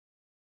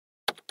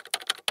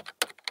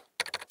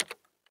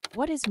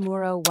What is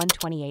MURO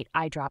 128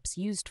 eye drops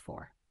used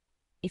for?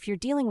 If you're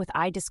dealing with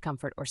eye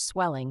discomfort or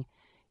swelling,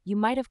 you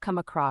might have come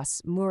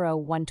across MURO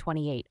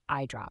 128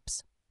 eye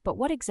drops. But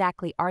what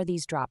exactly are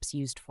these drops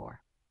used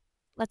for?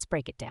 Let's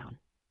break it down.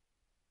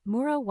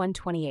 MURO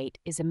 128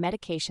 is a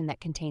medication that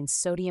contains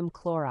sodium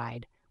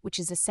chloride, which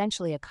is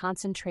essentially a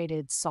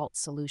concentrated salt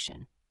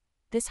solution.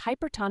 This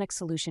hypertonic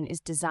solution is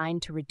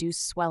designed to reduce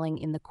swelling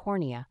in the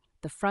cornea,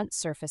 the front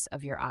surface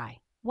of your eye.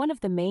 One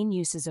of the main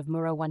uses of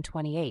MURO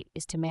 128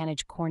 is to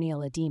manage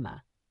corneal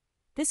edema.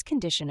 This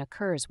condition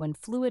occurs when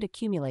fluid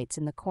accumulates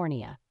in the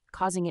cornea,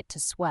 causing it to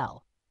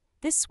swell.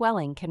 This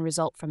swelling can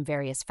result from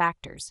various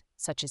factors,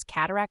 such as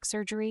cataract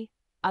surgery,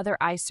 other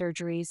eye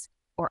surgeries,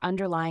 or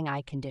underlying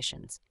eye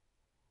conditions.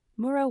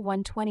 MURO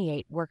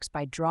 128 works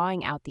by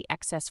drawing out the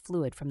excess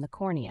fluid from the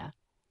cornea,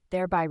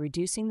 thereby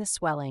reducing the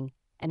swelling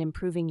and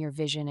improving your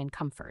vision and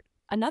comfort.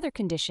 Another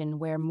condition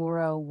where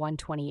MURO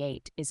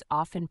 128 is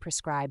often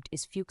prescribed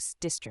is Fuchs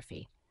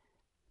dystrophy.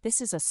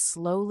 This is a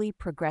slowly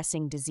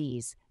progressing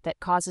disease that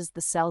causes the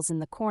cells in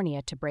the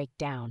cornea to break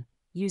down.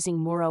 Using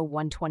MURO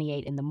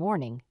 128 in the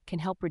morning can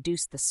help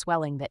reduce the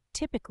swelling that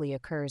typically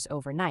occurs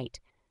overnight,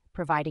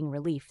 providing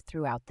relief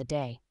throughout the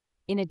day.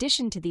 In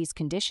addition to these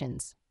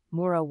conditions,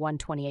 MURO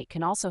 128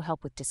 can also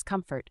help with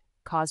discomfort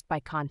caused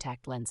by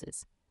contact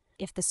lenses.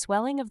 If the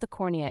swelling of the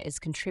cornea is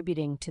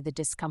contributing to the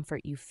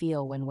discomfort you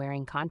feel when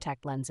wearing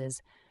contact lenses,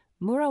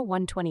 MURO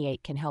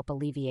 128 can help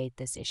alleviate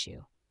this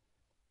issue.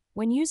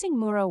 When using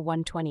MURO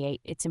 128,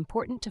 it's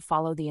important to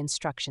follow the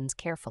instructions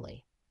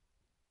carefully.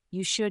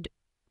 You should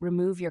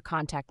remove your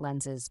contact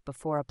lenses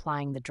before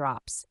applying the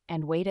drops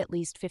and wait at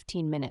least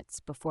 15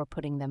 minutes before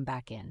putting them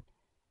back in.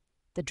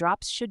 The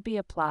drops should be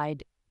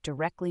applied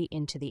directly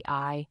into the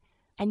eye,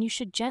 and you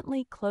should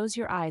gently close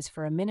your eyes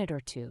for a minute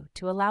or two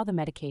to allow the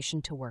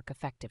medication to work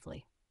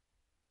effectively.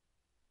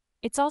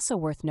 It's also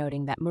worth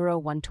noting that MURO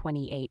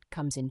 128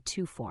 comes in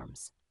two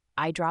forms: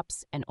 eye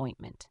drops and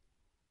ointment.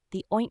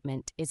 The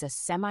ointment is a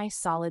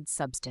semi-solid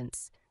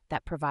substance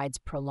that provides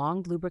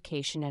prolonged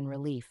lubrication and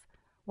relief,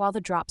 while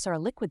the drops are a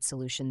liquid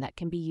solution that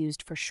can be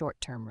used for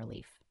short-term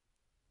relief.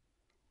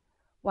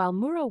 While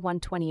MURO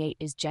 128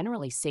 is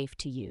generally safe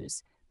to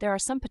use, there are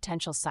some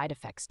potential side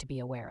effects to be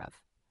aware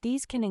of.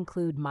 These can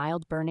include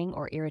mild burning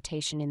or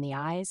irritation in the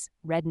eyes,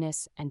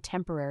 redness, and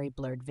temporary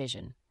blurred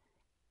vision.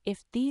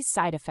 If these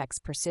side effects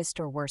persist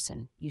or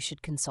worsen, you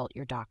should consult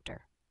your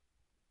doctor.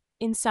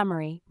 In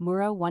summary,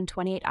 MURO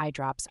 128 eye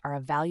drops are a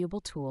valuable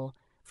tool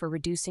for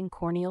reducing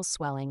corneal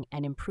swelling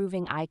and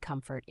improving eye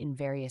comfort in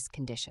various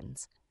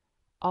conditions.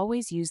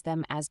 Always use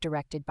them as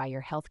directed by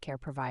your healthcare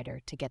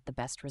provider to get the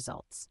best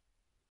results.